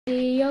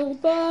Celestial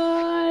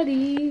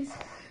bodies,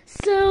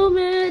 so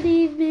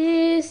many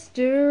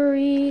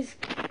mysteries.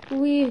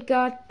 We've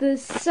got the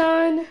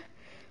sun,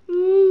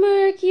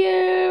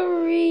 Mercury,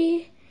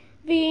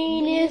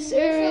 Venus,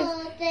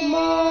 Earth,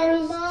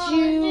 Mars,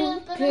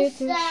 Jupiter,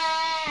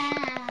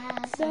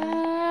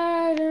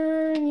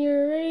 Saturn,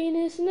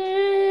 Uranus,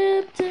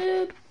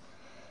 Neptune,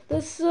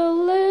 the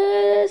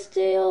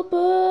Celestial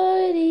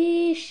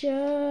Body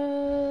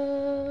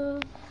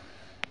Show.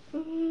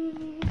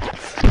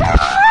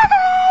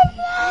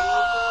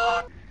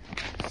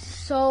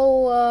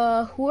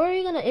 So, who are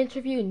you gonna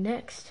interview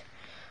next?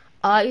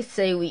 I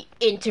say we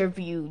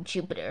interview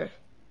Jupiter.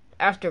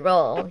 After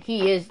all,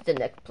 he is the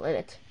next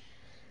planet.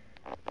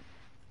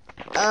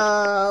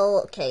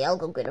 Okay, I'll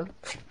go get him.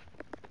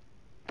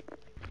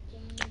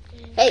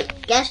 Hey,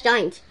 Gas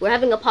Giants, we're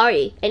having a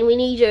party, and we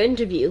need your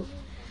interview.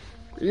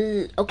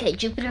 Okay,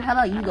 Jupiter, how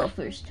about you go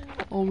first?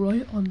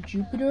 Alright, I'm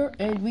Jupiter,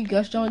 and we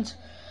Gas Giants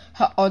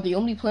are the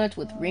only planets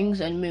with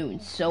rings and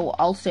moons. So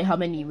I'll say how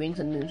many rings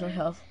and moons I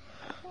have.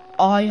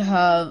 I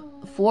have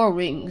 4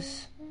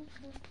 rings.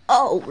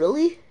 Oh,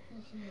 really?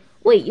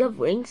 Wait, you have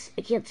rings?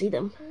 I can't see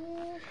them.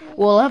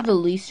 Well, I have the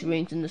least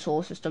rings in the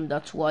solar system.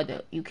 That's why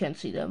you can't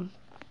see them.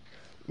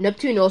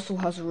 Neptune also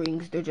has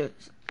rings. They're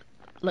just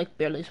like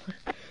barely.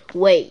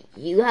 Wait,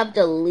 you have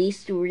the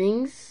least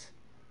rings?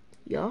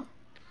 Yeah.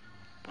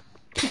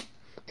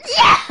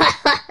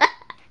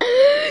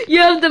 You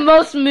have the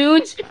most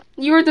moons.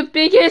 You're the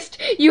biggest.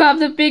 You have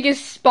the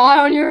biggest spot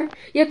on your.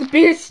 You have the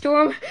biggest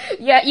storm.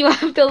 Yet you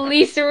have the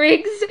least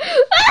rings.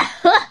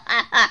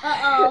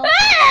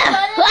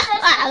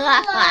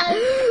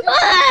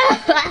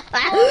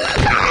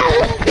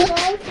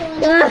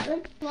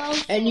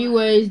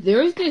 Anyways,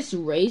 there's this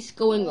race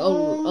going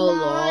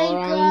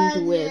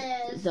around with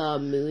the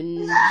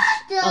moon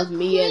of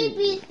me and.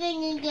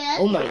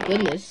 Oh my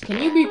goodness!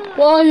 Can you be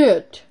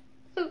quiet?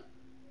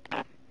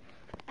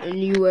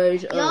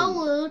 Anyways,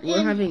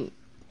 we're having.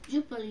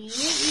 Jupiter, you're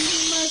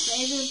my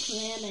favorite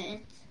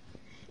planet.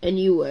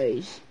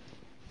 Anyways,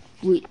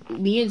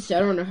 me and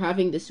Saturn are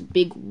having this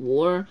big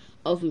war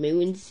of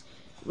moons.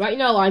 Right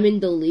now, I'm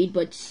in the lead,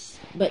 but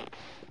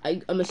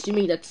I'm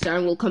assuming that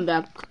Saturn will come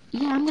back.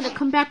 Yeah, I'm gonna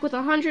come back with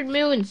 100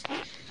 moons.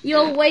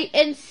 You'll wait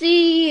and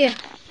see.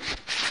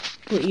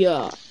 But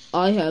yeah,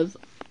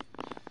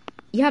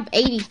 you have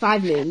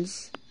 85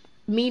 moons.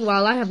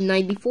 Meanwhile, I have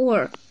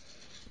 94.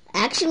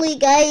 Actually,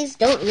 guys,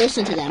 don't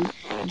listen to them.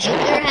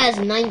 Jupiter has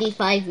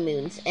 95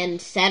 moons, and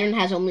Saturn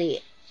has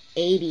only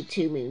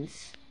 82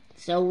 moons.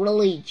 So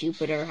really,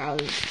 Jupiter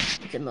has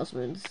the most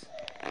moons.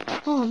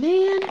 Oh,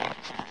 man.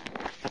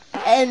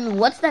 And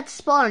what's that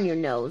spot on your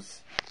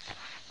nose?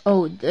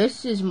 Oh,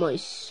 this is my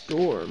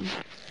storm.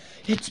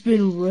 It's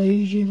been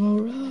raging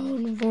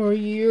around for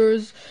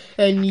years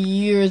and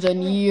years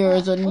and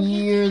years and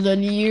years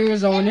and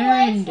years on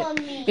end.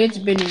 It's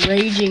been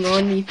raging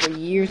on me for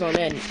years on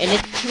end, and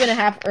it's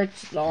 2.5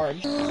 Earths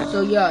large. So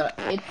yeah,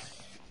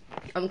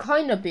 I'm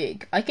kind of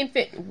big. I can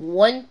fit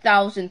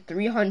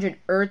 1,300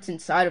 Earths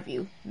inside of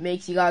you.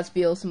 Makes you guys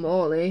feel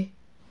small, eh?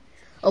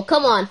 Oh,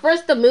 come on.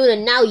 First the moon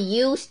and now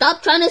you.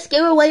 Stop trying to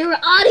scare away your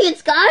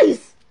audience,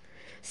 guys.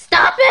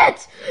 Stop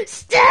it!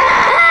 Stop!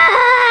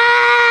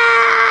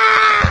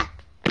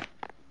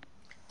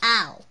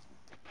 Ow.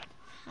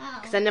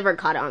 Because I never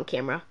caught it on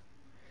camera.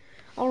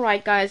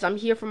 Alright, guys, I'm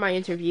here for my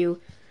interview.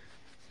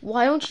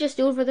 Why don't you just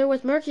do it over there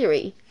with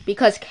Mercury?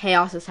 Because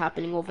chaos is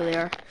happening over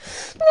there.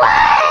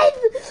 What?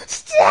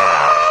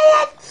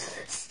 Stop!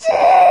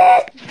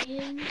 Stop!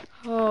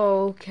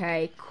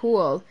 Okay,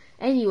 cool.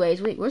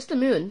 Anyways, wait, where's the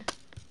moon?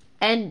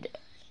 And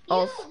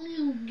also,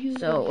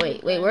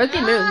 wait, where's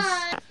the moons?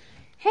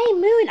 Hey,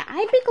 Moon,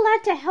 I'd be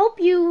glad to help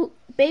you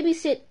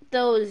babysit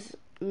those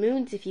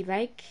moons if you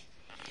like.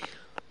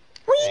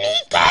 We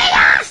need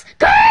chaos!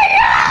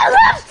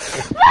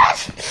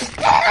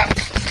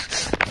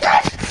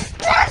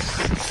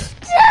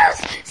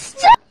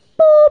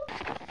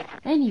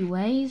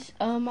 Anyways,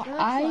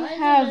 I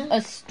have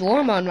a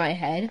storm on my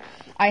head.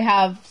 I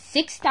have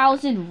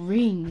 6,000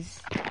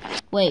 rings.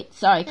 Wait,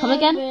 sorry, come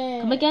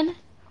again? Come again?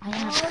 I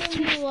have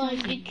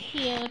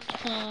 6,000.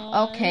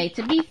 Okay,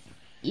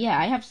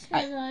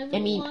 I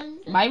mean,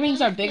 my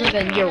rings are bigger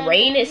than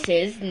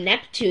Uranus's,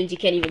 Neptune's, you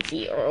can't even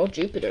see, or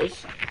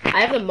Jupiter's.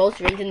 I have the most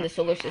rings in the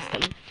solar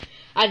system.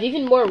 I have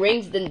even more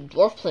rings than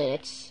dwarf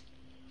planets.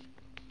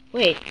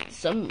 Wait,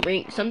 some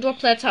dwarf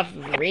planets have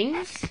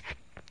rings?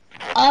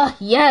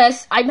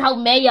 Yes, I'm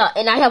Haumea,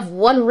 and I have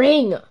 1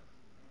 ring.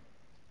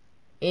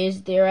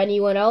 Is there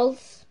anyone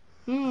else?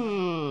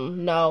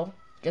 No,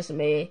 just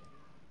me.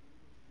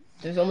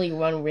 There's only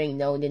 1 ring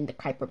known in the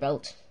Kuiper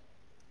Belt.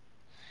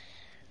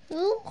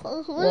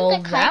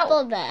 Well,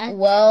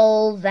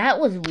 that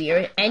was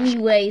weird.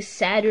 Anyway,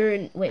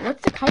 Saturn... Wait,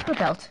 what's the Kuiper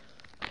Belt?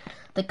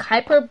 The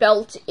Kuiper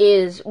Belt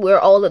is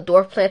where all the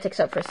dwarf planets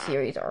except for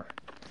Ceres are.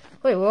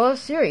 Wait, what was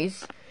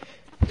Ceres?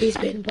 He's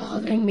been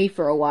bothering me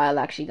for a while,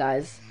 actually,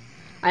 guys.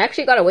 I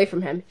actually got away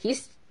from him. He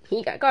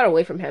got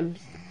away from him.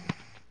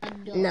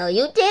 No,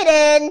 you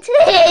didn't.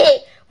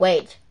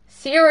 Wait,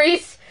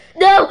 Ceres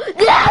No!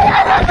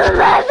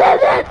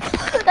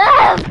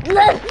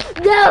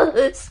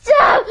 No!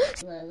 Stop!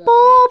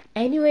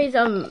 Anyways,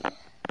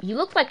 you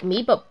look like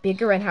me, but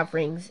bigger and have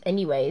rings.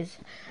 Anyways,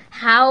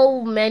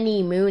 how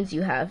many moons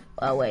you have?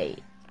 Oh, wait,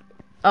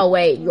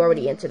 you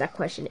already answered that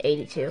question.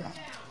 82.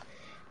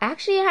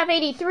 Actually, I have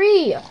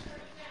 83.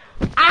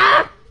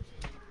 Ah!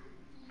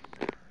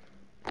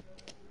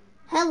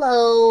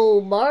 Hello,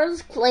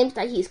 Mars claims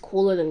that he's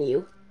cooler than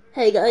you.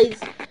 Hey guys,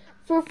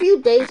 for a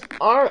few days,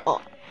 our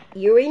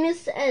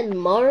Uranus and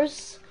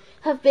Mars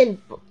have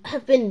been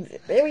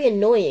very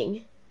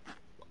annoying.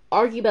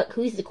 Argue about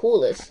who's the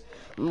coolest.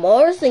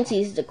 Mars thinks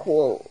he's the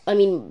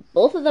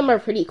both of them are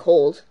pretty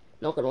cold,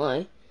 not gonna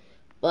lie.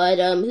 But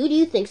who do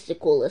you think's the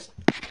coolest?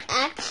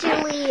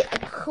 Actually,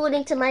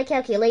 according to my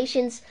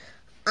calculations,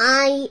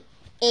 I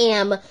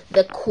am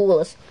the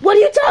coolest. What are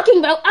you talking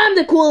about? I'm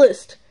the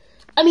coolest.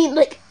 I mean,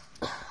 like,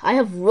 I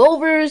have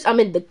rovers, I'm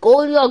in the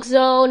Goldilocks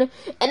zone,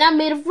 and I'm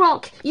made of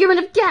rock. You're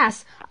made of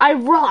gas. I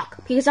rock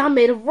because I'm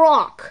made of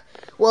rock.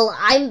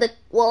 I'm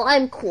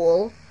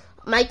cool.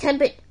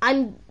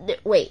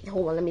 Wait,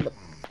 hold on, let me look.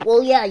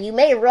 Well, yeah, you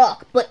may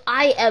rock, but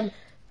I am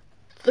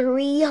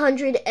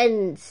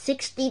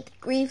 360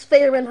 degrees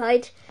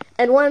Fahrenheit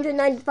and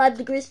 195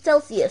 degrees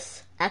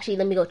Celsius. Actually,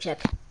 let me go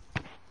check.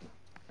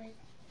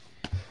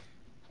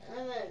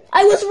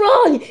 I was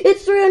wrong!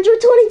 It's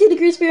 322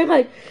 degrees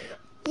Fahrenheit.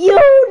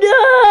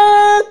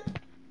 Yoda!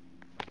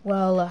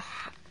 Well,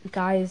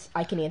 guys,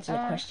 I can answer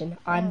the question.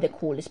 I'm the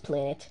coolest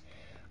planet.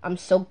 I'm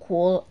so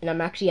cool, and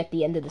I'm actually at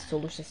the end of the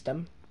solar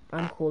system.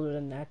 I'm cooler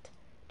than that.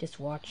 Just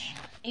watch.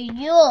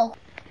 You.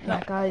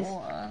 Yeah, guys,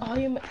 I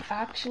am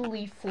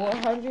actually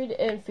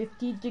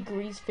 450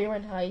 degrees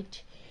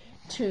Fahrenheit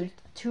to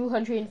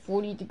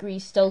 240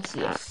 degrees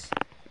Celsius.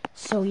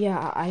 So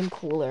yeah, I'm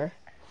cooler.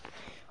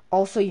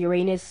 Also,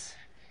 Uranus,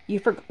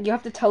 you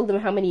have to tell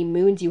them how many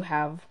moons you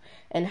have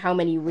and how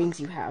many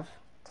rings you have.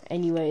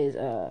 Anyways,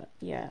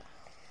 yeah.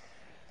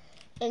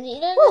 And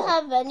he doesn't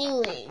have any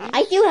rings.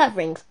 I do have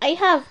rings. I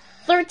have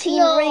 13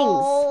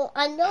 rings.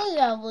 I know you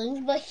have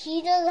rings, but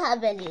he doesn't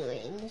have any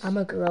rings. I'm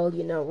a girl,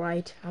 you know,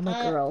 right? I'm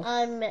a girl.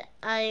 I'm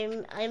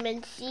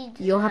in seed.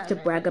 You don't have to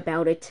brag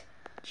about it.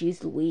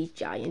 Jeez Louise,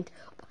 giant.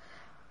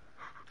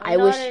 I'm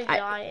not a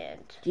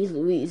giant. Jeez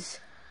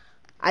Louise.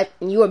 I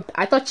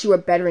thought you were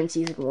better in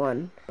season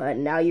 1, but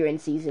now you're in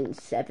season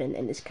 7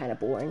 and it's kind of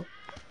boring.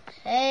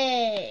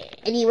 Hey.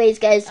 Anyways,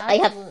 guys, I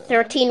have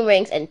 13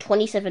 rings and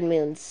 27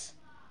 moons.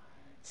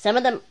 Some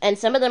of them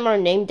are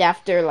named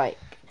after like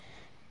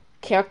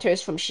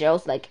characters from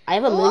shows. Like I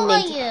have a moon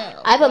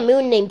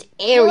named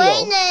Ariel.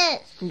 Uranus.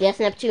 Yes,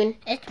 Neptune.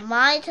 It's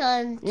my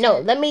turn. No,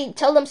 let me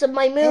tell them some of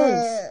my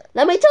moons.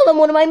 Let me tell them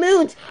one of my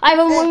moons. I have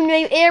a moon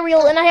named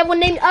Ariel and I have one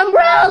named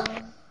Umbra.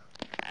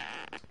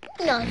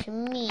 Not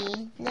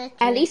me.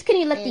 At least can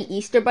you let the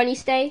Easter Bunny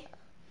stay?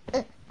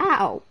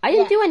 Ow! I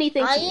didn't do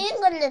anything. I ain't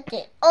gonna let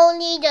it.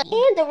 Only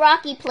and the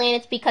rocky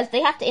planets because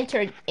they have to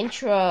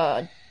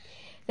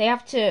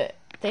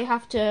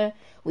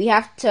we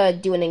have to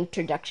do an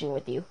introduction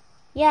with you.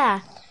 Yeah.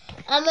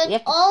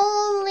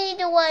 Only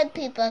the white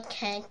people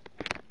can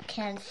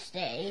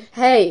stay.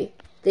 Hey,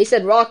 they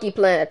said rocky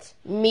planets.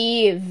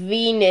 Me,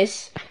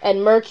 Venus,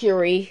 and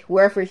Mercury,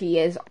 wherever he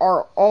is,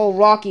 are all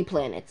rocky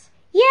planets.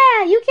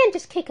 Yeah, you can't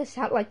just kick us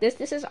out like this.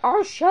 This is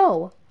our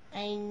show.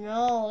 I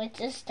know, it's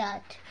just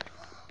that.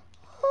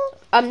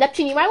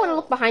 Neptune, you might want to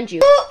look behind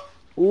you.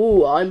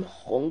 Ooh, I'm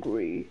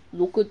hungry.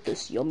 Look at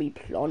this yummy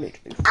planet.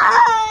 Neither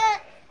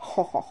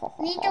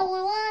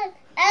one.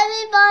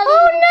 Everybody.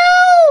 Oh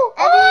no!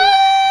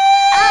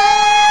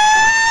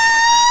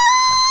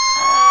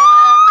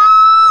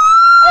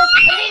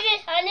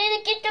 I need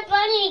to get the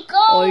bunny.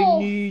 Go. I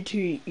need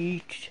to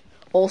eat.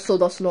 Also,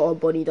 that's not a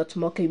bunny. That's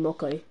Maki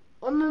Maki.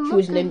 She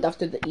was named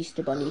after the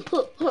Easter Bunny.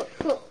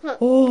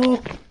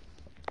 Oh.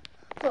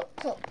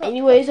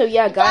 Anyway, so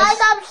yeah, guys.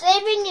 I'm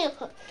saving you.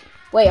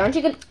 Wait, aren't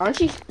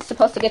you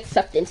supposed to get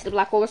sucked into the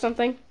black hole or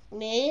something?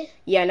 Me?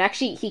 Yeah, and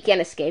actually, he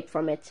can't escape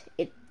from it.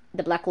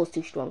 The black hole's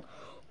too strong.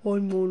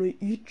 I'm gonna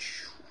eat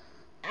you.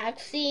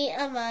 Actually,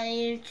 I'm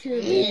going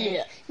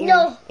to.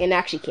 No. And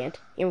actually can't.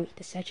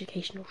 This is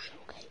educational show,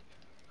 okay?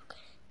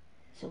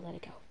 So let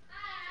it go.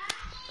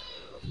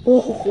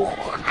 Oh.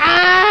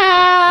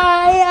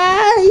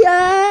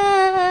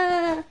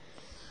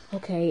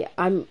 Okay,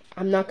 I'm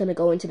not gonna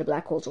go into the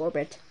black hole's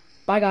orbit.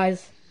 Bye,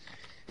 guys.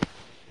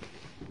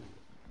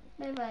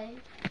 Bye.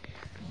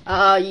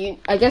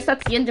 I guess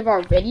that's the end of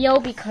our video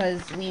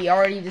because we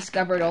already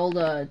discovered all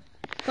the.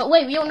 But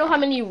wait, we don't know how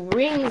many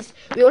rings.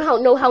 We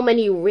don't know how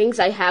many rings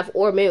I have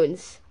or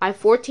moons. I have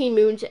 14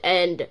 moons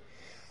and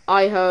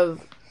I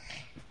have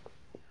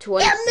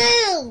 20.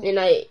 And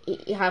I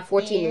have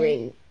 14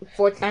 rings.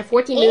 I have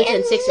 14 moons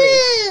and 6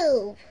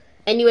 rings.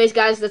 Anyways,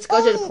 guys, let's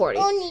go to the party.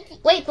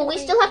 Wait, but we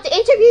still have to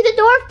interview the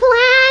dwarf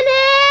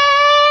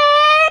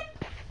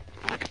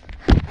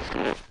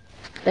planet!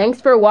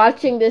 Thanks for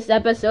watching this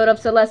episode of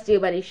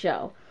Celestial Buddy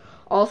Show.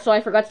 Also,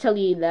 I forgot to tell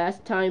you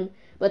last time,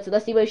 but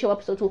Celestial Buddy Show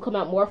episodes will come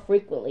out more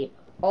frequently.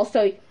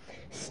 Also,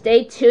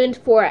 stay tuned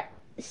for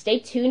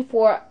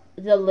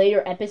the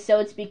later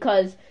episodes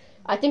because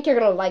I think you're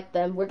gonna like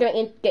them. We're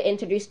gonna get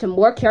introduced to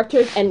more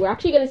characters, and we're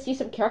actually gonna see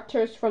some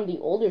characters from the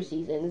older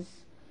seasons.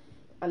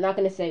 I'm not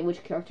gonna say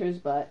which characters,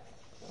 but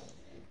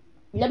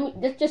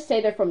let's just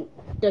say they're from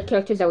the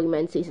characters that we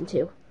met in season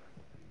 2.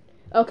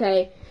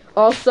 Okay.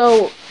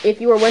 Also,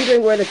 if you were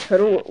wondering where the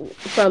turtle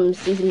from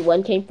season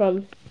 1 came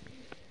from,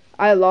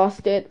 I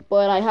lost it,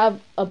 but I have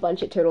a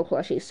bunch of turtle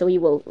plushies, so he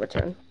will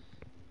return.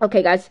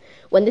 Okay, guys,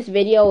 when this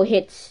video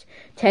hits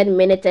 10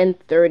 minutes and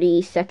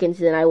 30 seconds,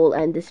 then I will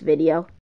end this video.